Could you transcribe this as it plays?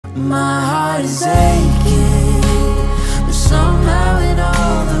My heart is aching, but somehow in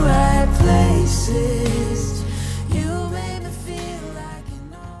all the right places. You made me feel like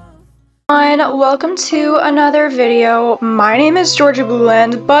enough. Welcome to another video. My name is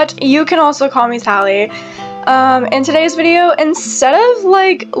𝕎𝕙𝕒𝕦, but you can also call me Sally. In today's video, instead of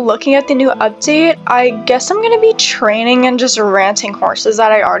like looking at the new update, I guess I'm gonna be training and just ranting horses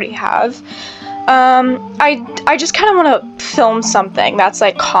that I already have. I just kind of want to film something that's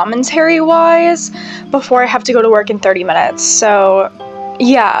like commentary wise before I have to go to work in 30 minutes. So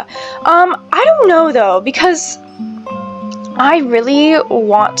yeah, I don't know though, because I really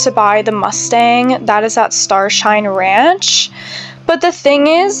want to buy the Mustang that is at Starshine Ranch. But the thing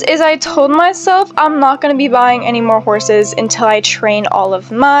is I told myself I'm not going to be buying any more horses until I train all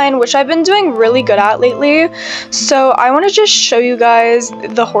of mine, which I've been doing really good at lately. So I want to just show you guys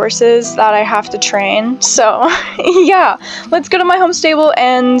the horses that I have to train. So yeah, let's go to my home stable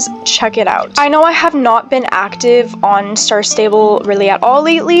and check it out. I know I have not been active on Star Stable really at all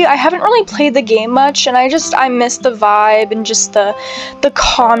lately. I haven't really played the game much, and I miss the vibe and just the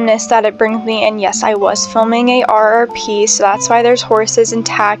calmness that it brings me. And yes, I was filming a RRP, so that's why there's horses and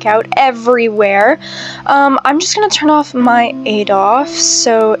tack out everywhere. I'm just gonna turn off my ADOF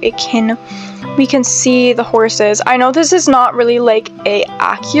so we can see the horses. I know this is not really like a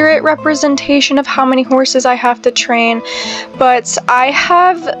accurate representation of how many horses I have to train, but I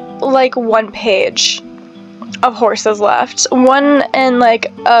have like 1 page of horses left, 1 and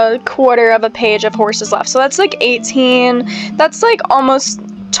like a quarter of a page of horses left, so that's like 18. That's like almost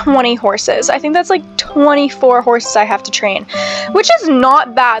 20 horses. I think that's like 24 horses I have to train, which is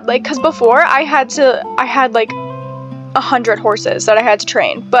not bad, like, because before I had like 100 horses that I had to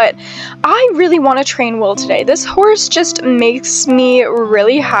train. But I really want to train Will today. This horse just makes me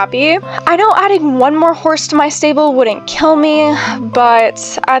really happy. I know adding 1 more horse to my stable wouldn't kill me,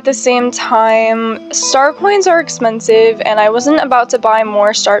 but at the same time, star coins are expensive, and I wasn't about to buy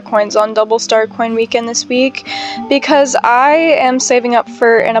more star coins on double star coin weekend this week because I am saving up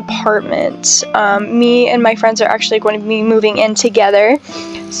for an apartment. Me and my friends are actually going to be moving in together,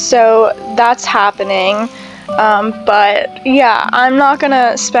 so that's happening. But yeah, I'm not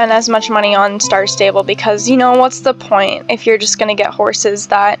gonna spend as much money on Star Stable because, you know, what's the point if you're just gonna get horses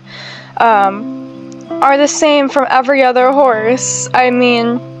that are the same from every other horse? I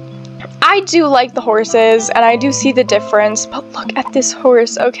mean, I do like the horses and I do see the difference, but look at this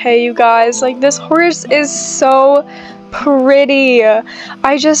horse, okay, you guys? Like, this horse is so pretty.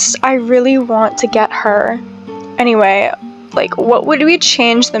 I really want to get her. Anyway, like, what would we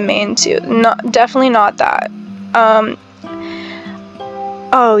change the mane to? Definitely not that.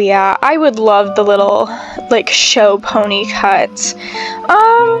 Oh yeah, I would love the little, like, show pony cut.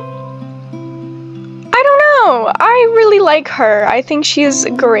 I don't know, I really like her. I think she's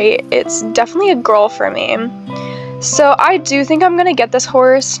great. It's definitely a girl for me. So I do think I'm gonna get this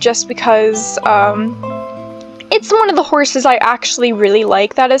horse just because, it's one of the horses I actually really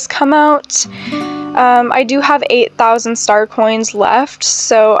like that has come out. I do have 8,000 star coins left,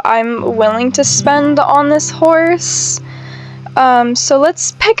 so I'm willing to spend on this horse. So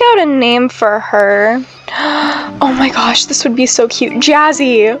let's pick out a name for her. Oh my gosh, this would be so cute.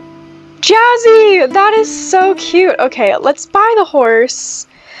 Jazzy! Jazzy! That is so cute! Okay, let's buy the horse.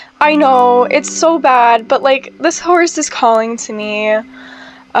 I know, it's so bad, but like, this horse is calling to me.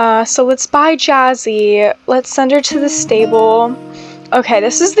 So let's buy Jazzy. Let's send her to the stable. Okay,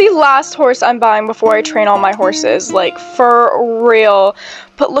 this is the last horse I'm buying before I train all my horses, like, for real.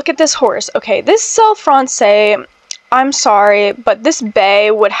 But look at this horse. Okay, this 𝕎𝕐𝓪𝓭, I'm sorry, but this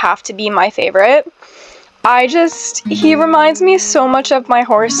bay would have to be my favorite. He reminds me so much of my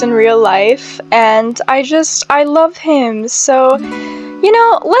horse in real life, and I love him. So, you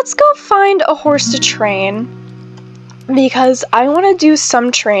know, let's go find a horse to train, because I want to do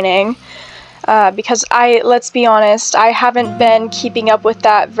some training. Because let's be honest, I haven't been keeping up with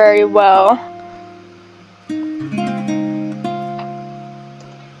that very well.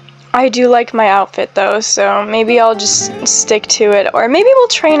 I do like my outfit though, so maybe I'll just stick to it, or maybe we'll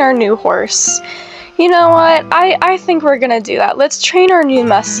train our new horse. You know what, I think we're gonna do that. Let's train our new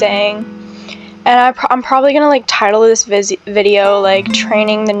Mustang. And I'm probably gonna like title this video like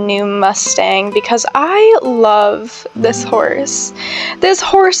training the new Mustang, because I love this horse. This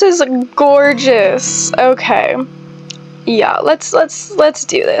horse is gorgeous. Okay, yeah, let's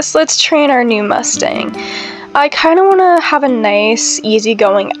do this. Let's train our new Mustang. I kind of want to have a nice,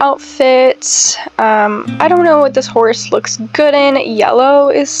 easygoing outfit. I don't know what this horse looks good in. Yellow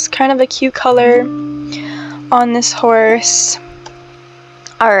is kind of a cute color on this horse.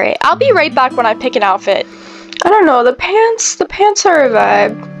 Alright, I'll be right back when I pick an outfit. I don't know, the pants are a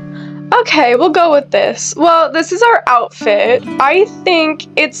vibe. Okay, we'll go with this. Well, this is our outfit. I think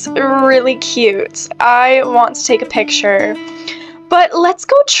it's really cute. I want to take a picture. But let's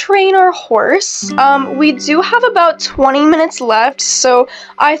go train our horse. We do have about 20 minutes left, so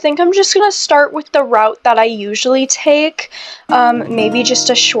I think I'm just gonna start with the route that I usually take. Maybe just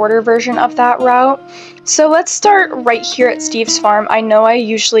a shorter version of that route. So let's start right here at Steve's farm. I know I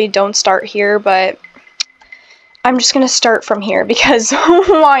usually don't start here, but I'm just gonna start from here because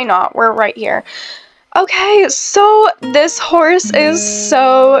why not? We're right here. Okay, so this horse is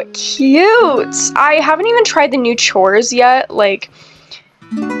so cute. I haven't even tried the new chores yet. Like,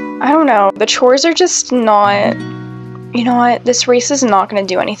 I don't know. The chores are just not... You know what? This race is not going to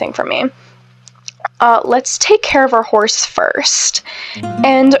do anything for me. Let's take care of our horse first.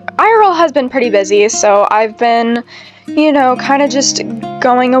 And IRL has been pretty busy, so I've been, you know, kind of just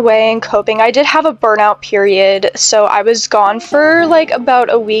going away and coping. I did have a burnout period, so I was gone for like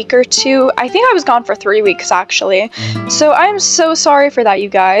about a week or two. I think I was gone for 3 weeks actually. So I'm so sorry for that, you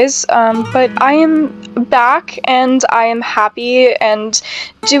guys. But I am back and I am happy and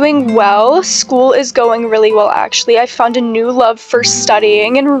doing well. School is going really well actually. I found a new love for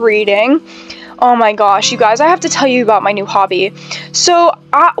studying and reading. Oh my gosh, you guys, I have to tell you about my new hobby. So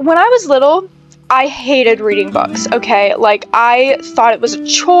when I was little, I hated reading books, okay? Like, I thought it was a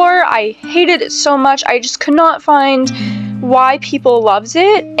chore. I hated it so much. I just could not find why people loved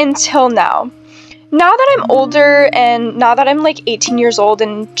it until now. Now that I'm older and now that I'm like 18 years old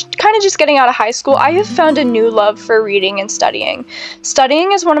and kind of just getting out of high school, I have found a new love for reading and studying.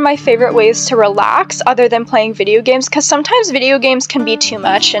 Studying is one of my favorite ways to relax other than playing video games, because sometimes video games can be too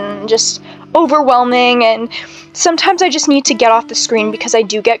much and just overwhelming, and sometimes I just need to get off the screen because I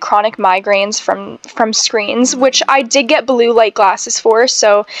do get chronic migraines from screens, which I did get blue light glasses for,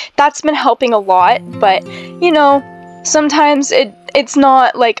 so that's been helping a lot. But you know, sometimes it's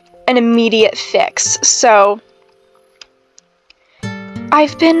not like an immediate fix. So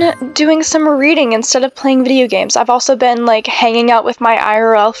I've been doing some reading instead of playing video games. I've also been like hanging out with my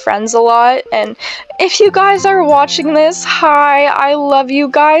IRL friends a lot, and if you guys are watching this, hi, I love you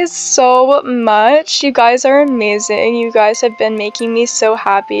guys so much. You guys are amazing. You guys have been making me so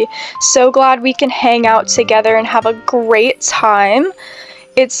happy. So glad we can hang out together and have a great time.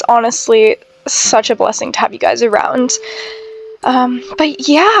 It's honestly such a blessing to have you guys around. But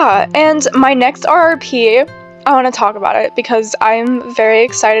yeah, and my next RRP, I want to talk about it because I'm very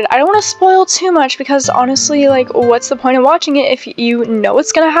excited. I don't want to spoil too much because honestly, like, what's the point of watching it if you know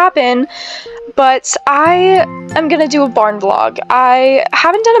it's gonna happen? But I am gonna do a barn vlog. I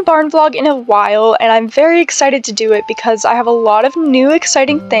haven't done a barn vlog in a while, and I'm very excited to do it because I have a lot of new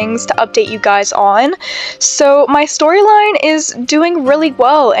exciting things to update you guys on. So my storyline is doing really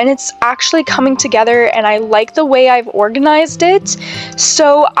well, and it's actually coming together, and I like the way I've organized it.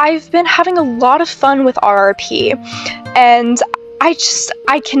 So I've been having a lot of fun with RRP, and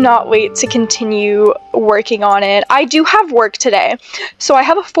I cannot wait to continue working on it. I do have work today. So I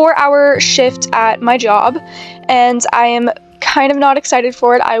have a 4-hour shift at my job, and I am kind of not excited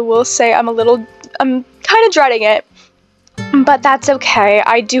for it. I will say I'm kind of dreading it, but that's okay.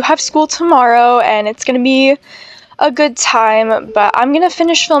 I do have school tomorrow, and it's gonna be a good time, but I'm gonna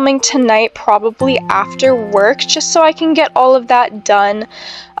finish filming tonight, probably after work, just so I can get all of that done,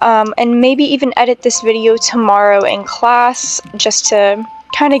 and maybe even edit this video tomorrow in class, just to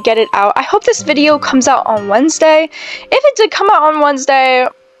kind of get it out. I hope this video comes out on Wednesday. If it did come out on Wednesday,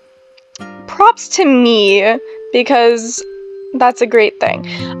 props to me, because that's a great thing.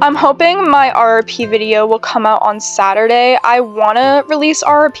 I'm hoping my RRP video will come out on Saturday. I want to release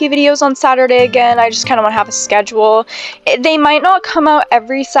RRP videos on Saturday again. I just kind of want to have a schedule. They might not come out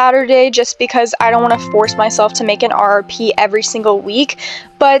every Saturday just because I don't want to force myself to make an RRP every single week.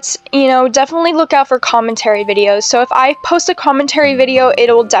 But, you know, definitely look out for commentary videos. So if I post a commentary video,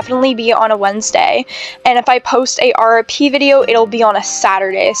 it'll definitely be on a Wednesday. And if I post a RRP video, it'll be on a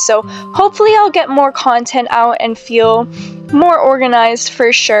Saturday. So hopefully I'll get more content out and feel more organized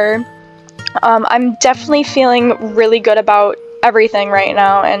for sure. I'm definitely feeling really good about everything right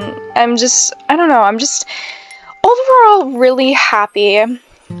now. And I'm just overall really happy.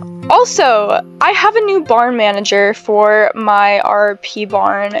 Also, I have a new barn manager for my RP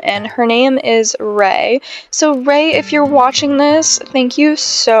barn, and her name is Ray. So Ray, if you're watching this, thank you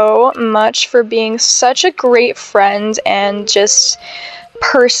so much for being such a great friend and just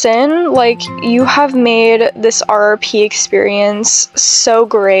person. Like, you have made this RP experience so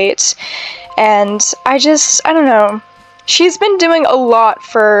great, and I don't know. She's been doing a lot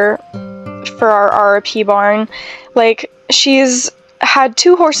for our RP barn. Like, she's had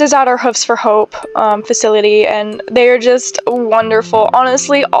 2 horses at our Hoofs for Hope facility, and they are just wonderful.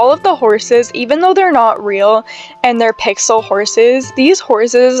 Honestly, all of the horses, even though they're not real and they're pixel horses, these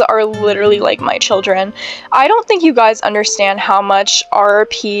horses are literally like my children. I don't think you guys understand how much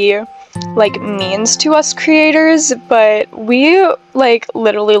RRP like means to us creators, but we like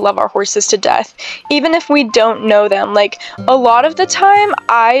literally love our horses to death, even if we don't know them. Like, a lot of the time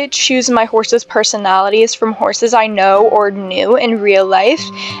I choose my horses' personalities from horses I know or knew in real life,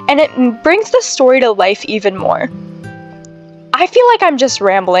 and it brings the story to life even more. I feel like I'm just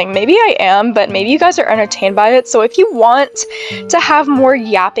rambling. Maybe I am, but maybe you guys are entertained by it. So if you want to have more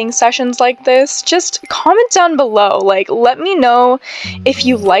yapping sessions like this, just comment down below. Like, let me know if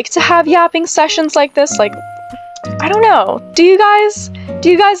you like to have yapping sessions like this. Like, I don't know. Do you guys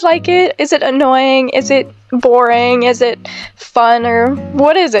like it? Is it annoying? Is it boring? Is it fun? Or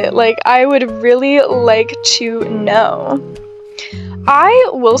what is it? Like, I would really like to know. I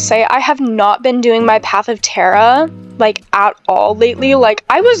will say I have not been doing my Path of Terra like at all lately. Like,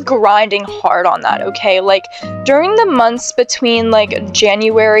 I was grinding hard on that, okay? Like, during the months between like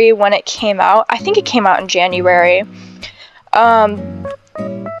January when it came out, I think it came out in January,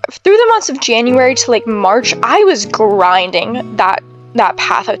 through the months of January to like March, I was grinding that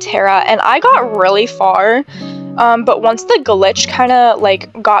Path of Terra, and I got really far. But once the glitch kind of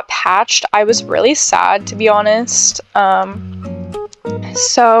like got patched, I was really sad, to be honest.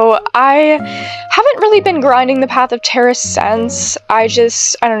 So I haven't really been grinding the Path of Terra since. I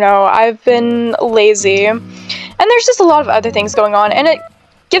don't know, I've been lazy, and there's just a lot of other things going on, and it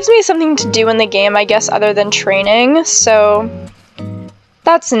gives me something to do in the game, I guess, other than training, so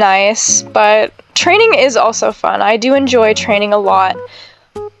that's nice. But training is also fun. I do enjoy training a lot.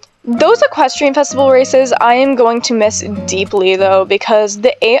 Those equestrian festival races I am going to miss deeply, though, because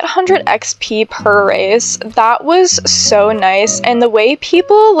the 800 XP per race, that was so nice, and the way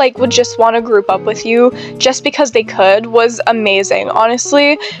people like would just want to group up with you just because they could was amazing.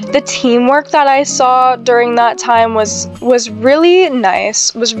 Honestly, the teamwork that I saw during that time was really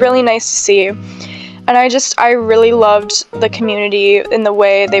nice. Was really nice to see. And I really loved the community in the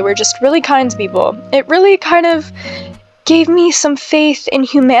way they were just really kind people. It really kind of gave me some faith in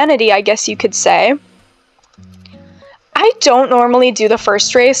humanity, I guess you could say. I don't normally do the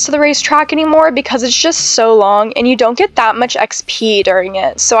first race to the racetrack anymore because it's just so long and you don't get that much XP during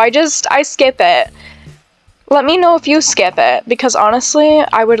it, so I skip it. Let me know if you skip it, because honestly,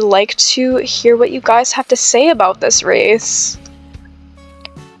 I would like to hear what you guys have to say about this race.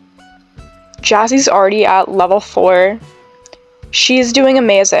 Jazzy's already at level 4. She's doing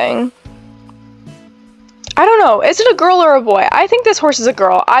amazing. I don't know, is it a girl or a boy? I think this horse is a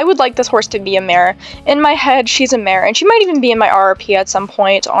girl. I would like this horse to be a mare. In my head, she's a mare, and she might even be in my RRP at some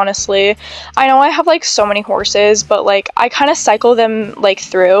point, honestly. I know I have like so many horses, but like I kind of cycle them like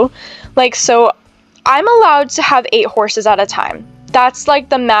through. Like, so I'm allowed to have 8 horses at a time. That's like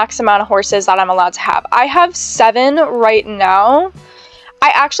the max amount of horses that I'm allowed to have. I have 7 right now.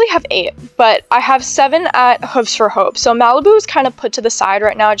 I actually have 8, but I have 7 at Hoofs for Hope. So Malibu is kind of put to the side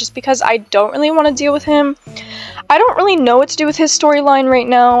right now just because I don't really want to deal with him. I don't really know what to do with his storyline right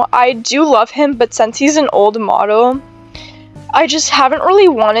now. I do love him, but since he's an old model, I just haven't really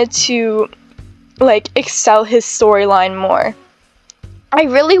wanted to like excel his storyline more. I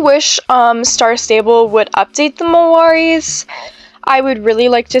really wish Star Stable would update the Moaris. I would really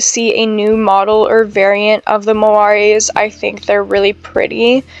like to see a new model or variant of the Moaris. I think they're really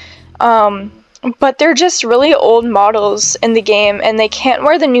pretty. But they're just really old models in the game, and they can't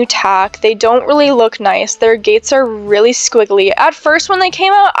wear the new tack. They don't really look nice. Their gaits are really squiggly. At first when they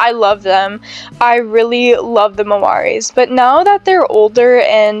came out, I loved them. I really love the Moaris. But now that they're older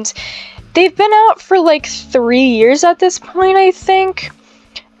and they've been out for like 3 years at this point, I think,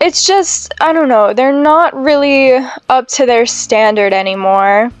 it's just, I don't know, they're not really up to their standard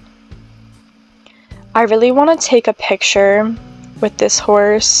anymore. I really want to take a picture with this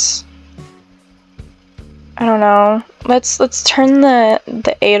horse. I don't know. Let's turn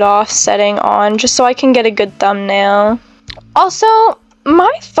the 8 off setting on just so I can get a good thumbnail. Also,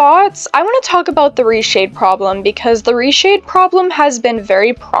 my thoughts, I want to talk about the ReShade problem, because the ReShade problem has been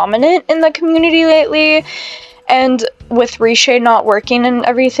very prominent in the community lately. And with ReShade not working and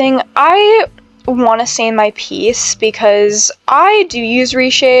everything, I want to say my piece, because I do use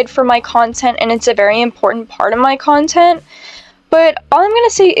ReShade for my content and it's a very important part of my content. But all I'm going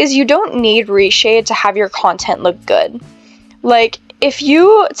to say is you don't need ReShade to have your content look good. Like, if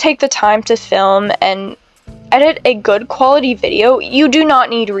you take the time to film and edit a good quality video, you do not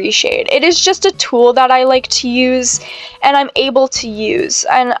need ReShade. It is just a tool that I like to use and I'm able to use.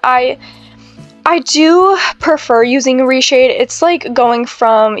 And I do prefer using ReShade. It's like going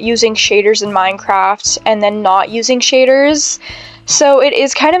from using shaders in Minecraft and then not using shaders. So it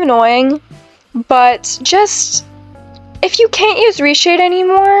is kind of annoying, but just if you can't use ReShade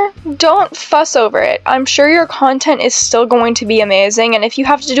anymore, don't fuss over it. I'm sure your content is still going to be amazing, and if you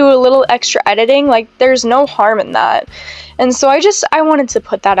have to do a little extra editing, like, there's no harm in that. And so I wanted to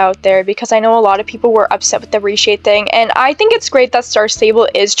put that out there because I know a lot of people were upset with the ReShade thing, and I think it's great that ♯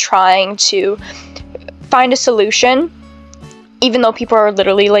 is trying to find a solution, even though people are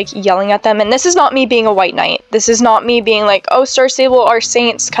literally like yelling at them. And this is not me being a white knight. This is not me being like, oh, ♯are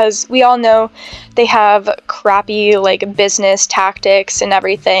saints, because we all know they have crappy like business tactics and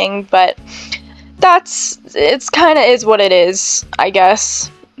everything, but it's kind of is what it is, I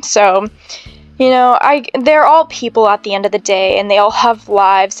guess. So, you know, they're all people at the end of the day, and they all have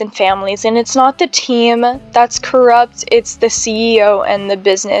lives and families, and it's not the team that's corrupt, it's the CEO and the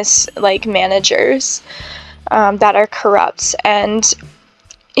business like managers that are corrupt. And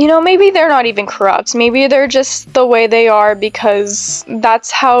you know, maybe they're not even corrupt, maybe they're just the way they are because that's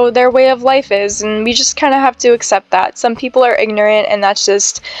how their way of life is, and we just kind of have to accept that. Some people are ignorant, and that's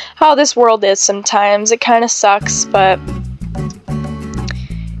just how this world is sometimes. It kind of sucks, but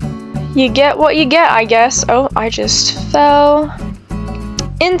you get what you get, I guess. Oh, I just fell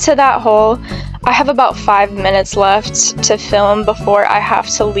into that hole. I have about 5 minutes left to film before I have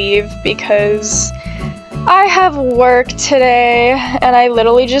to leave because I have work today, and I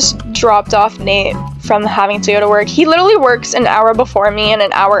literally just dropped off Nate from having to go to work. He literally works an hour before me and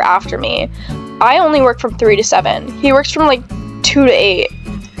an hour after me. I only work from 3 to 7. He works from like 2 to 8.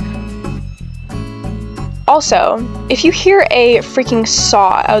 Also, if you hear a freaking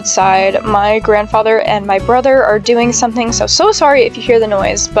saw outside, my grandfather and my brother are doing something, so sorry if you hear the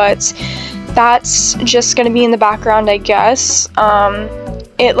noise, but that's just gonna be in the background, I guess.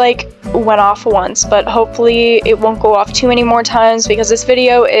 It like went off once, but hopefully it won't go off too many more times because this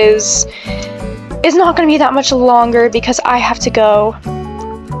video is not gonna be that much longer because I have to go.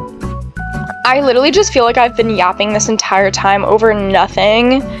 I literally just feel like I've been yapping this entire time over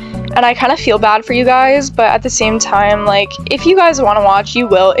nothing. And I kind of feel bad for you guys, but at the same time, like, if you guys want to watch, you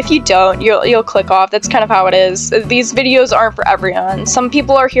will. If you don't, you'll click off. That's kind of how it is. These videos aren't for everyone. Some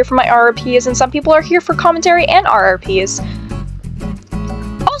people are here for my RRPs, and some people are here for commentary and RRPs.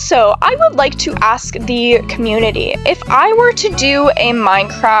 Also, I would like to ask the community, if I were to do a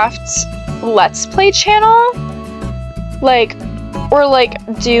Minecraft Let's Play channel, like, or like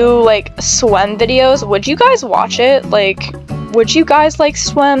do like swim videos, would you guys watch it? Like, would you guys like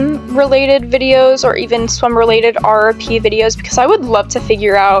swim related videos or even swim related RRP videos? Because I would love to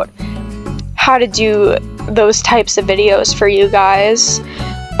figure out how to do those types of videos for you guys.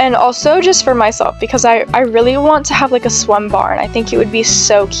 And also just for myself, because I really want to have like a swim bar, and I think it would be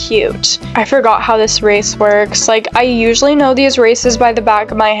so cute. I forgot how this race works. Like, I usually know these races by the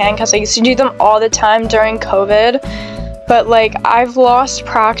back of my hand because I used to do them all the time during COVID. But like, I've lost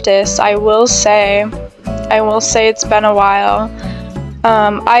practice, I will say it's been a while.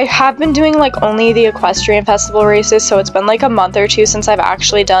 I have been doing like only the equestrian festival races, so it's been like a month or two since I've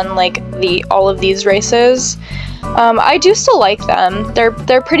actually done like all of these races. I do still like them.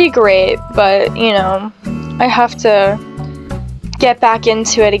 They're pretty great, but you know, I have to get back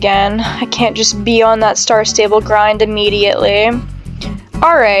into it again. I can't just be on that ♯ grind immediately.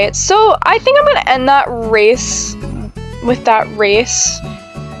 Alright, so I think I'm gonna end that race with that race.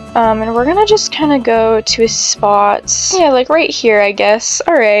 And we're gonna just kind of go to a spot, yeah, like right here, I guess.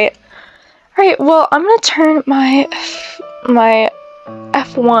 Alright, well, I'm gonna turn my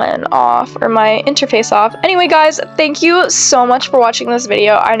F1 off, or my interface off. Anyway, guys, thank you so much for watching this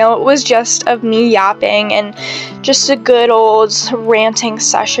video. I know it was just of me yapping and just a good old ranting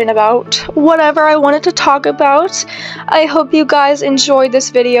session about whatever I wanted to talk about. I hope you guys enjoyed this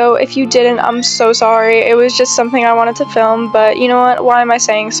video. If you didn't, I'm so sorry. It was just something I wanted to film, but you know what? Why am I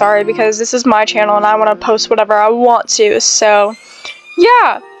saying sorry? Because this is my channel and I want to post whatever I want to, so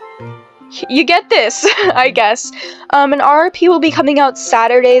yeah. You get this, I guess. An RRP will be coming out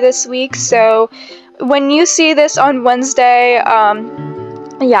Saturday this week, so when you see this on Wednesday,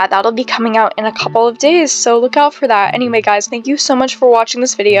 yeah, that'll be coming out in a couple of days, so look out for that. Anyway, guys, thank you so much for watching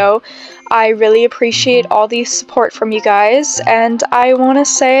this video. I really appreciate all the support from you guys, and I want to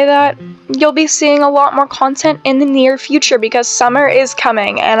say that you'll be seeing a lot more content in the near future because summer is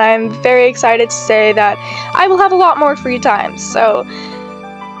coming, and I'm very excited to say that I will have a lot more free time, so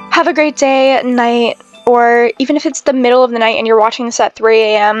have a great day, night, or even if it's the middle of the night and you're watching this at 3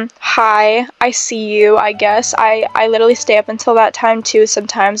 AM, hi, I see you, I guess. I literally stay up until that time too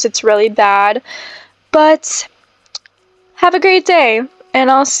sometimes. It's really bad. But have a great day. and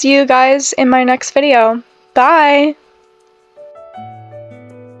I'll see you guys in my next video. Bye!